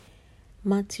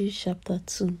Matthew chapter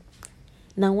 2.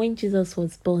 Now when Jesus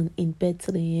was born in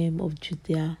Bethlehem of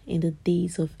Judea in the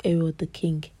days of Herod the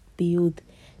king, behold,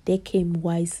 there came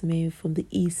wise men from the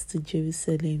east to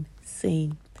Jerusalem,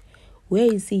 saying,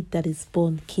 Where is he that is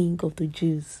born King of the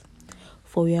Jews?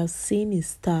 For we have seen his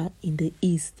star in the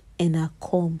east, and are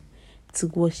come to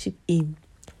worship him.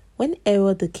 When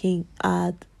Herod the king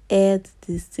had heard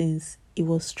these things, he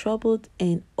was troubled,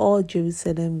 and all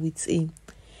Jerusalem with him.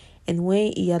 And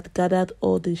when he had gathered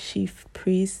all the chief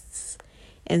priests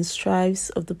and scribes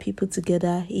of the people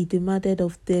together, he demanded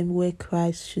of them where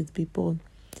Christ should be born.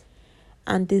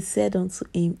 And they said unto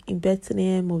him, In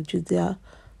Bethlehem of Judea,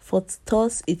 for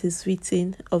thus it is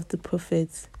written of the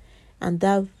prophets, And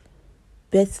thou,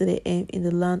 Bethlehem, in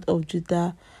the land of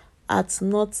Judah, art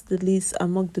not the least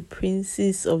among the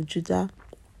princes of Judah,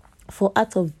 for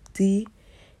out of thee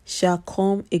shall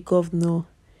come a governor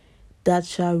that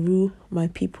shall rule my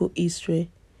people Israel.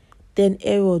 Then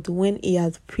Herod, when he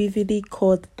had privily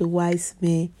called the wise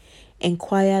men,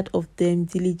 inquired of them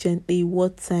diligently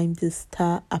what time the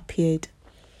star appeared.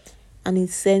 And he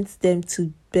sent them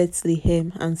to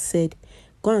Bethlehem, and said,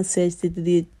 Go and search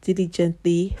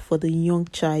diligently for the young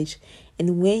child,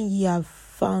 and when ye have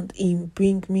found him,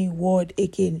 bring me word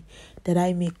again, that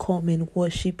I may come and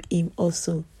worship him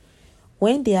also.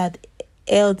 When they had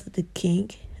held the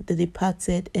king, they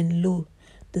departed, and lo,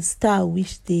 the star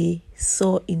which they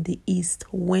saw in the east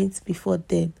went before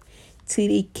them,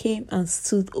 till it came and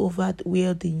stood over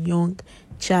where the young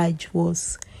child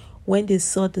was. When they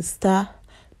saw the star,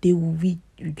 they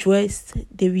rejoiced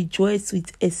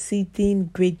with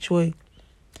exceeding great joy.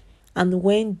 And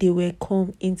when they were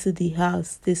come into the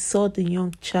house, they saw the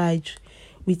young child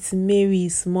with Mary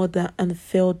his mother, and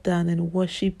fell down and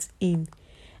worshipped him.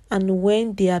 And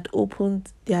when they had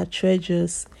opened their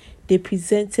treasures, they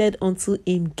presented unto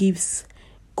him gifts,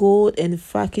 gold and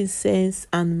frankincense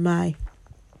and myrrh.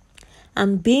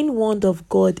 And being warned of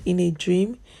God in a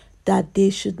dream that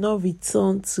they should not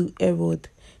return to Herod,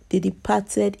 they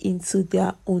departed into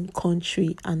their own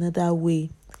country another way.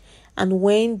 And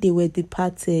when they were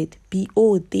departed,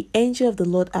 behold, the angel of the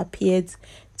Lord appeared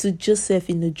to Joseph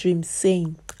in a dream,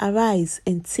 saying, Arise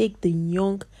and take the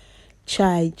young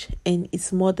child and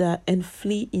his mother, and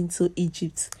flee into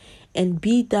Egypt, and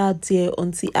be thou there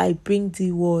until I bring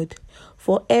thee word.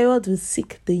 For Herod will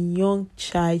seek the young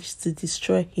child to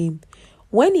destroy him.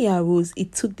 When he arose, he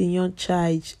took the young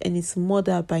child and his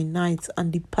mother by night,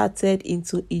 and departed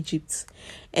into Egypt,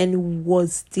 and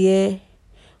was there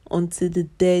until the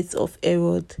death of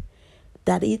Herod,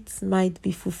 that it might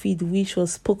be fulfilled which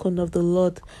was spoken of the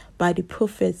Lord by the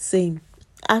prophet, saying,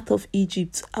 Out of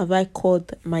Egypt have I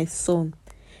called my son.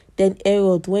 Then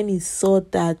Herod, when he saw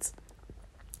that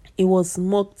he was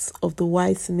mocked of the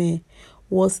wise men,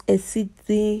 was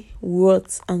exceedingly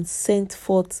wroth, and sent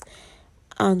forth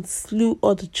and slew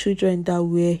all the children that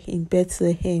were in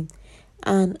Bethlehem,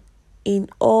 and in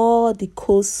all the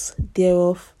coasts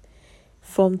thereof,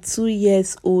 from 2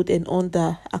 years old and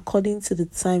under, according to the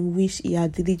time which he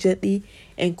had diligently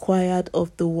inquired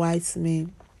of the wise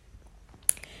men.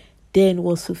 Then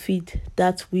was fulfilled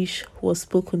that which was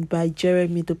spoken by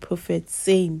Jeremy the prophet,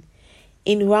 saying,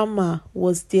 In Ramah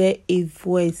was there a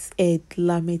voice heard,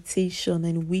 lamentation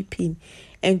and weeping,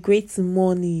 and great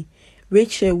mourning,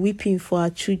 Rachel weeping for her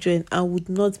children, and would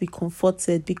not be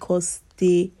comforted, because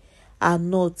they are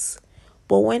not.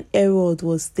 But when Herod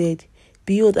was dead,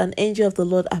 behold, an angel of the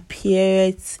Lord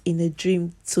appeared in a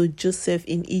dream to Joseph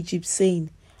in Egypt,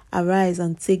 saying, Arise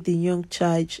and take the young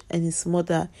child and his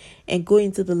mother, and go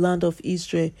into the land of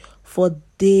Israel, for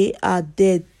they are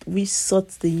dead which sought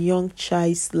the young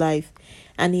child's life.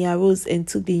 And he arose and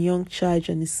took the young child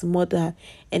and his mother,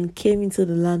 and came into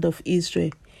the land of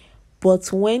Israel.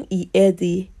 But when he heard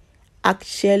the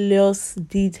Archelaus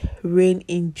did reign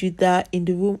in Judah in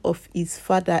the room of his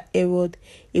father Herod,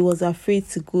 he was afraid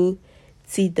to go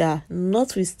thither.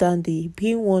 Notwithstanding,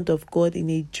 being warned of God in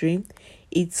a dream,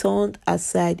 he turned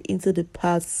aside into the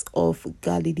paths of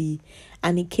Galilee,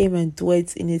 and he came and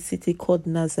dwelt in a city called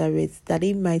Nazareth, that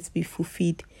it might be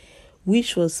fulfilled,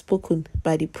 which was spoken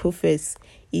by the prophets,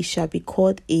 He shall be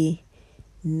called a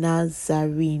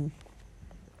Nazarene.